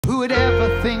Who would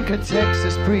ever think a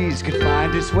Texas breeze could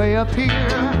find its way up here?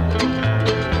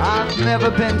 I've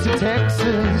never been to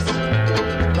Texas,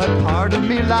 but part of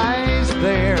me lies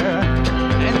there.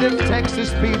 And if Texas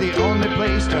be the only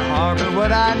place to harbor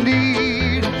what I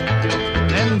need,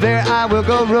 then there I will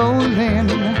go rolling,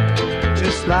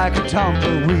 just like a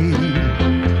tumbleweed.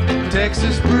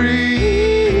 Texas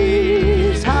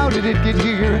breeze, how did it get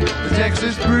here? The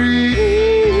Texas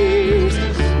breeze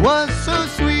was so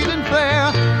sweet and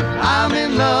fair. I'm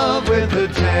in love with the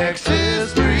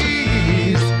Texas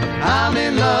breeze. I'm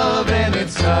in love and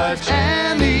it's such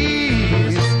an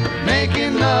ease,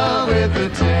 making love with the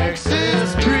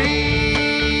Texas breeze.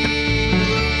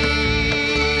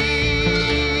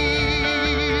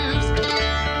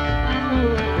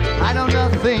 I know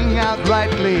nothing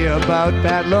outrightly about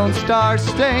that Lone Star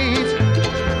State,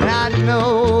 and I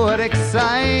know what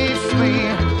excites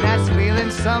me, that's feeling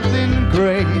something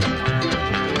great.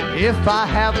 If I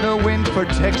have no wind for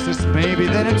Texas, maybe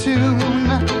then a tune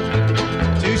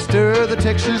to stir the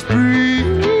Texas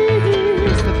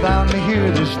breeze that found me here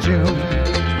this June.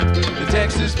 The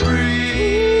Texas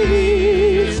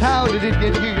breeze, how did it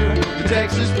get here? The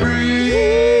Texas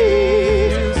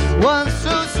breeze was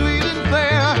so sweet and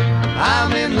fair.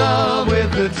 I'm in love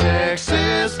with the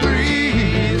Texas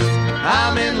breeze.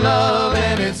 I'm in love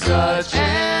and it's such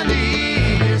an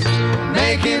ease,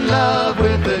 making love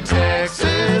with the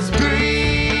Texas breeze.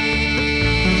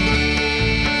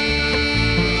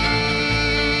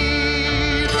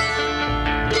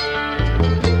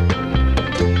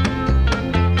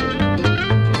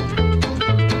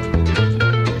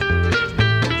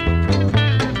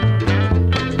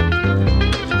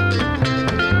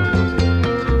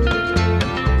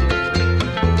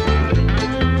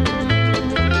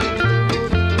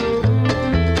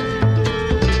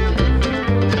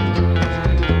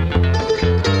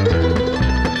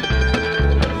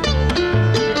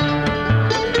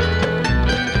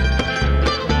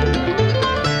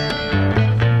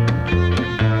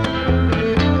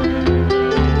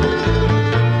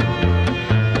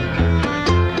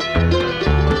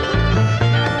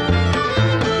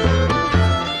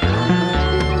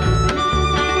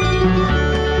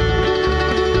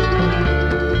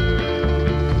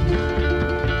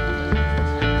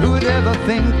 Who would ever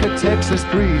think a Texas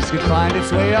breeze could find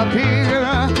its way up here?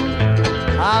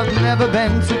 I've never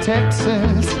been to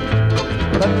Texas,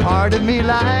 but part of me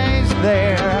lies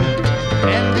there.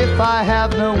 And if I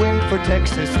have no wind for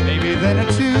Texas, maybe then a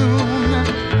tune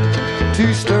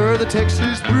to stir the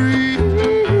Texas breeze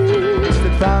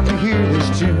that found me here this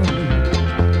June.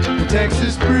 The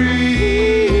Texas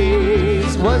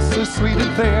breeze was so sweet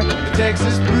and fair. The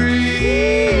Texas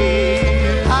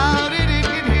breeze, how did it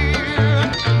get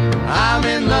here? I'm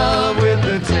in love with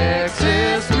the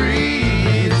Texas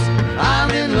breeze.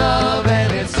 I'm in love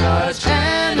and it's such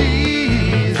an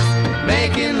ease,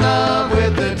 making love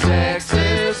with the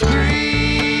Texas breeze.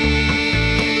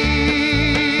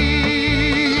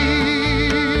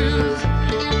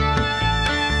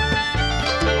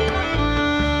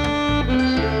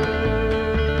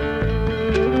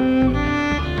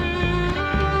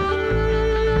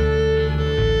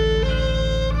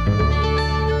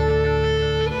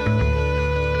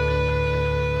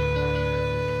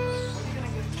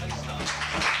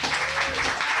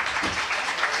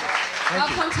 Bob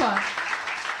Comtois.